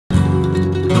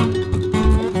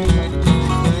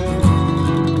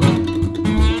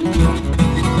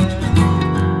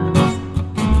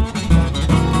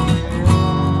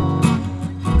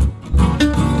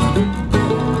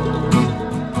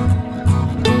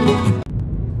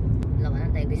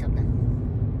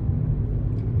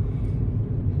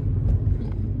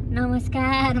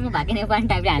सानो भाके नेपाली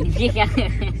टाइपले हामी के क्या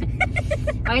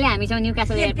अहिले हामी छौँ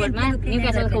न्युकासल एयरपोर्टमा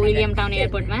न्युकासलको विलियम टाउन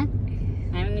एयरपोर्टमा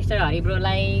हामी मिस्टर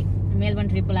हरिब्रोलाई मेलबर्न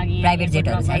ट्रिपको लागि प्राइभेट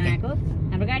जेटहरु छ आएको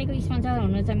हाम्रो गाडीको स्पोन्सर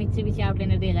हुनुहुन्छ मित्सुबिसी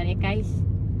आउटल्यान्डर 2021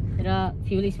 र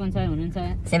फ्युल स्पोन्सर हुनुहुन्छ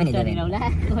 711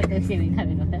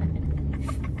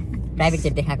 प्राइभेट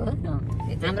जेट देखाएको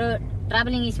हाम्रो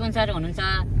ट्राभलिङ स्पोन्सर हुनुहुन्छ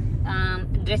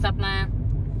ड्रेसअपमा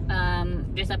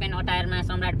ड्रेसअप एन्ड अटायरमा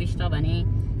सम्राट विष्ट भने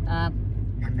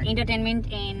इन्टरटेनमेन्ट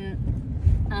एन्ड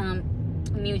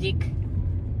म्युजिक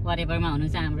वरेभरमा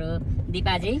हुनुहुन्छ हाम्रो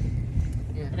दिपाजी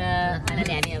र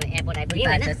अहिले हामी अब एयरपोर्ट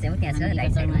आइपुग्यौँ हैन त्यहाँ छ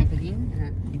लाइट साइडमा आइपुग्यौँ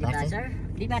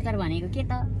डिपार्चर भनेको के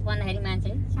त भन्दाखेरि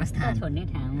मान्छे प्रस्थान छोड्ने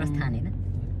ठाउँ प्रस्थान हैन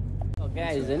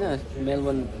गाइज हैन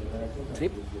मेलबर्न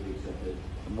ट्रिप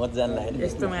मजा लाग्यो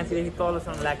यस्तो मान्छेदेखि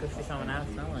तलसम्म लागेको स्टेसनमा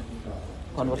आउँछ न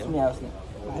कन्भर्स पनि आओस् न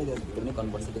आइदियो पनि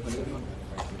कन्भर्स देख्नु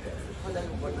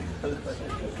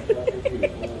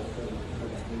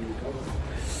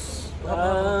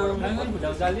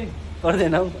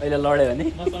पर्दैन हौ अहिले लड्यो भने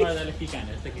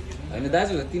होइन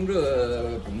दाजु तिम्रो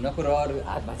घुम्नको रहर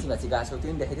हात भाँची भाँची गएको छौ त्यो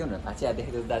पनि देखाइदिउ न भाँची हात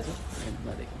देखाइदिउ दाजु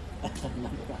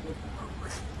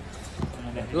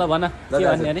ल भन के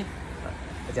भन्ने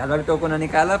अरे झालबारी टोकन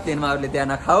निकाल प्लेनमा अरूले त्यहाँ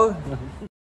नखाऊ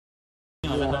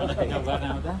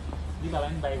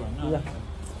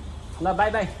ल बाई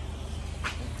बाई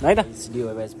है त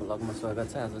डिओएस ब्लगमा स्वागत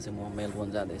छ आज चाहिँ म मेलबोर्न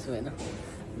जाँदैछु होइन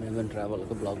मेलबोर्न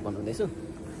ट्राभलको ब्लग बनाउँदैछु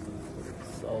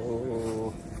so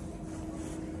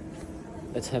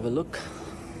let's have a look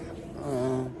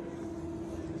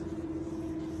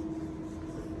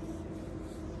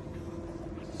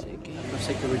हाम्रो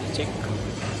सेक्युरिटी चेक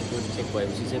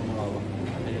भएपछि चाहिँ म अब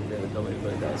दबाई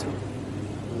गरिरहेको छु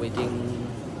वेटिङ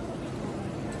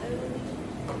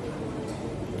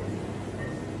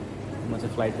म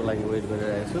चाहिँ फ्लाइटको लागि वेट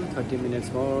गरिरहेको छु 30 मिनट्स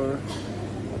मोर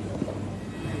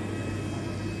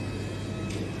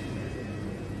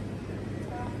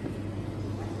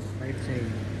फ्लाइट चाहिँ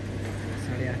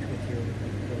 8:30 को थियो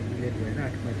लेट भएर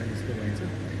 8:45 को भएछ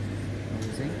अब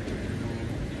चाहिँ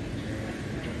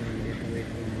वेट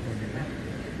गर्नु पर्दैन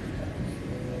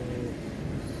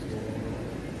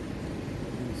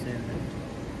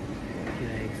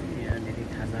यहाँनिर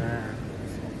खाजा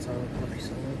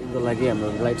को लागि हाम्रो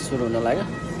फ्लाइट सुरु हुन लाग्यो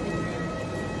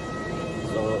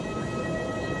सो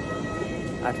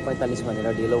 8:45 भनेर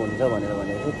ढिलो हुन्छ भनेर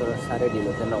भनेको थियो तर साह्रै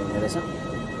ढिलो चाहिँ नहुने रहेछ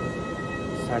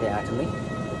 8:30 मै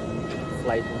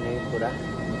फ्लाइट हुने कुरा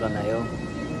जनायो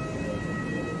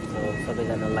सो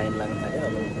सबैजना लाइन लाग्न थाल्यो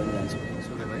अब पनि जान्छु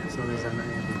सबैजना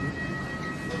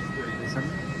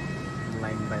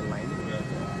line by line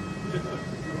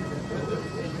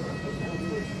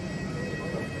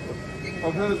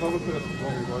I've heard it's obviously a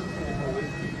long road.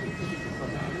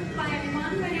 Hi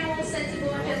everyone, we're now all set to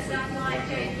board just our flight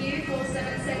JQ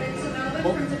 477 to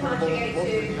Melbourne from departure gate 2.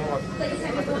 Please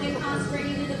have your boarding pass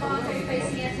ready with the barcode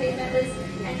facing our team members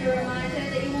and a reminder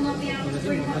that you will not be able to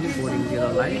bring hot drinks on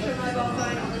board or use your mobile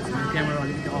phone on the time. Camera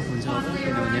अलिकति of हुन्छ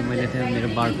किनभने मैले त्यहाँ मेरो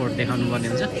barcode देखाउनु पर्ने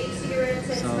हुन्छ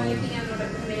so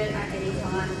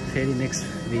फेरि नेक्स्ट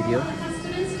भिडियो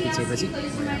खिचेपछि म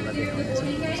यहाँलाई देखाउनेछु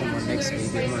म नेक्स्ट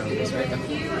भिडियोमा आउँदैछु है त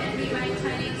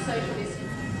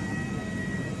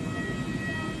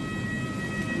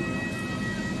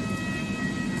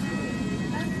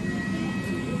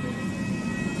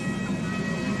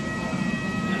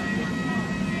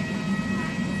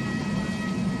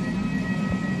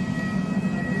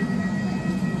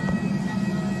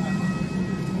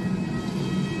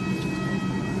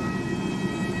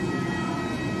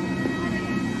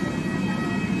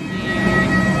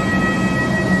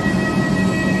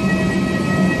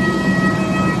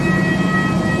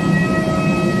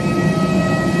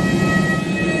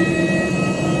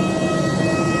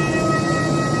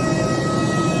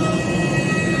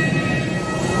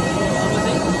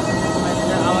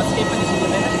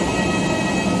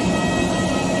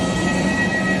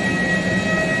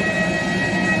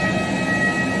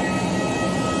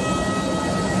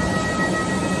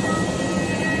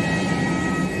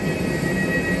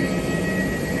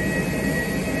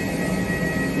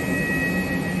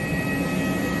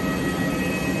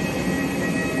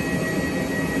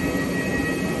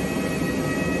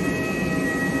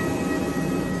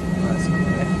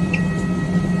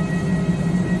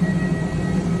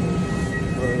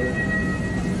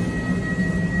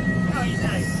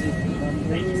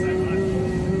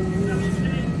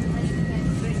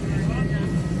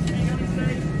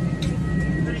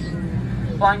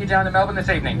Flying you down to Melbourne this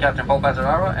evening, Captain Paul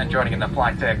Bazzarara, and joining in the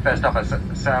flight deck, First Officer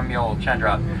Samuel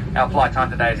Chandra. Our flight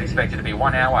time today is expected to be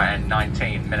 1 hour and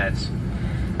 19 minutes.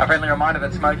 A friendly reminder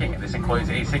that smoking, this includes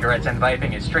e-cigarettes and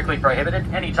vaping, is strictly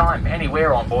prohibited anytime,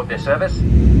 anywhere on board this service.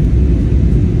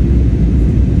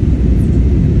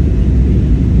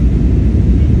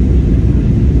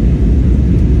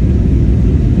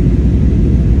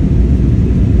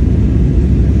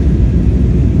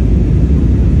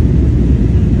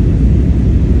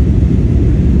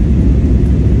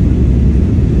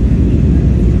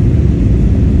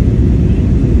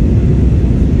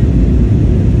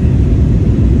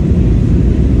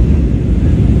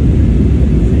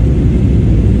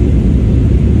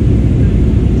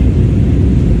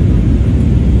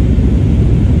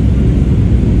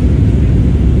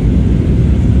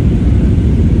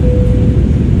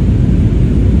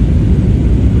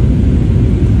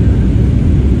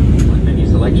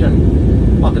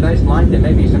 On today's flight, there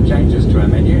may be some changes to our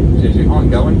menu due to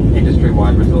ongoing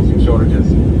industry-wide resourcing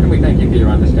shortages, and we thank you for your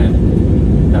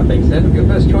understanding. That being said, if your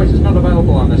first choice is not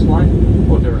available on this flight,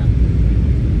 we'll do it.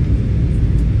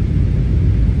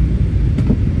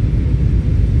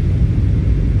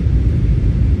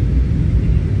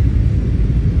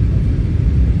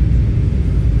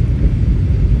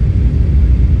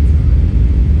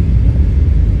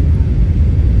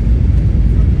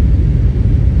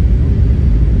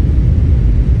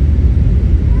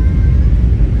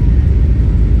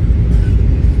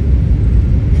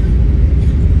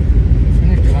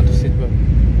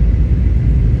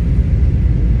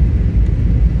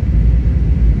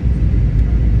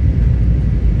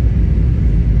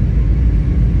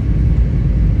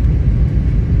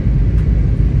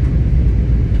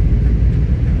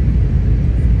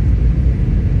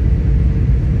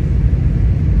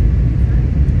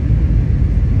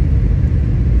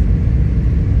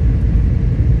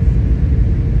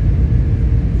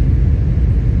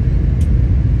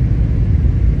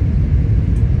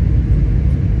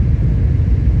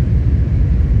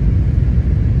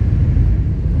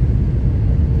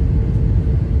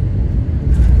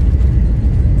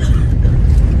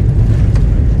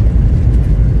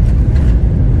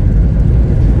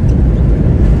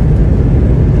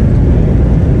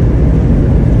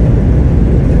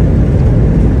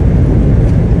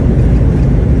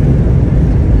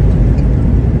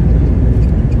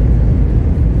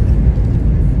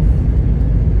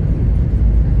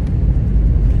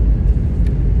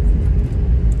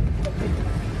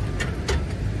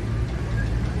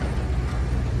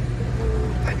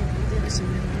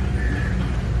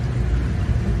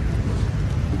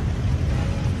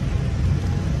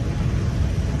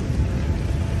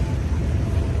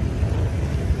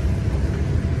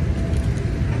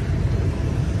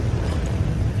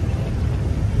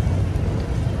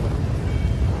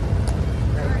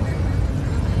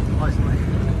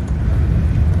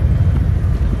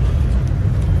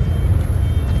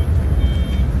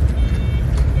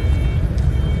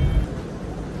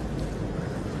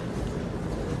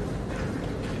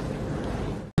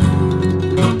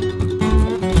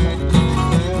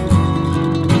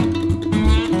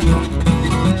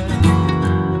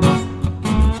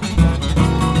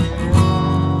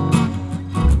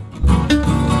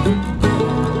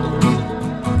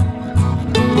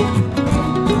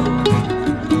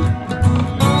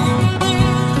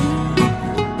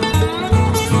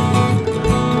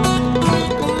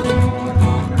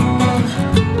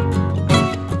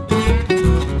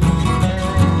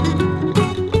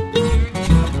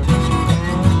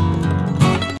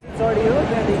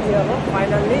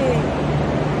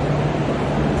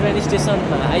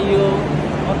 स्टेसनमा आइयो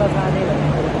कता जाने भन्ने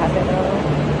कुरो थाहा छैन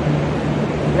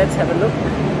let's have a look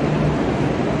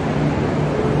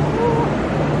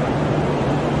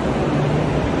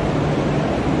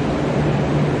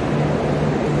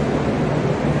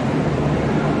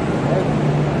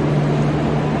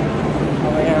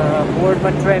अब यहाँ बोर्डमा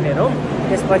ट्रेन हेरौँ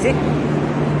त्यसपछि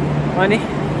अनि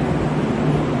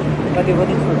कति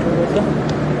कति छोटो रहेछ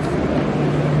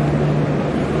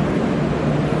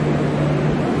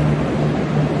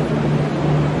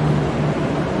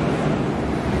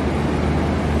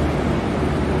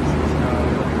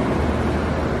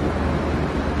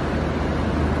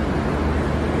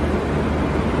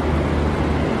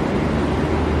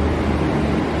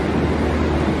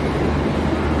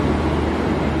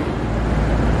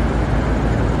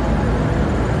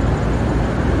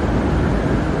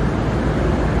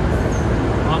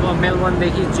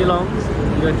मेलबर्नदेखि चिलोङ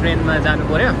यो ट्रेनमा जानु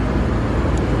पर्यो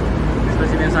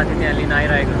त्यसपछि मेरो साथी त्यहाँ लिन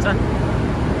आइरहेको हुन्छ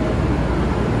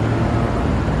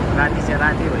राति चाहिँ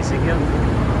राति भइसक्यो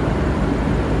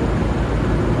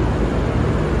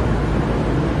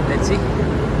त्यसपछि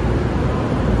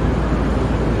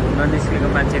ननिस्केको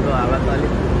मान्छेको हालत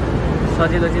अलिक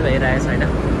सजिलो चाहिँ भइरहेको छैन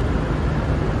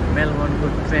मेलबर्नको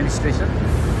ट्रेन स्टेसन।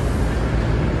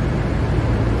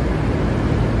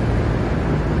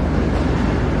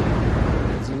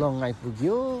 जिलोङ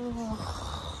आइपुग्यो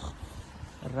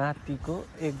रातिको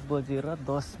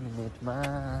 1:10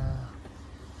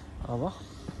 अब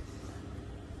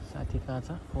साथी कहाँ छ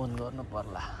फोन गर्नु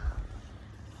पर्ला।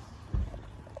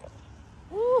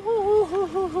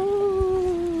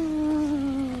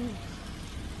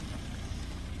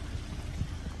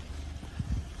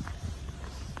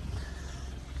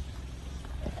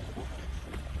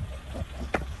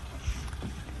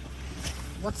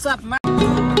 What's up, man?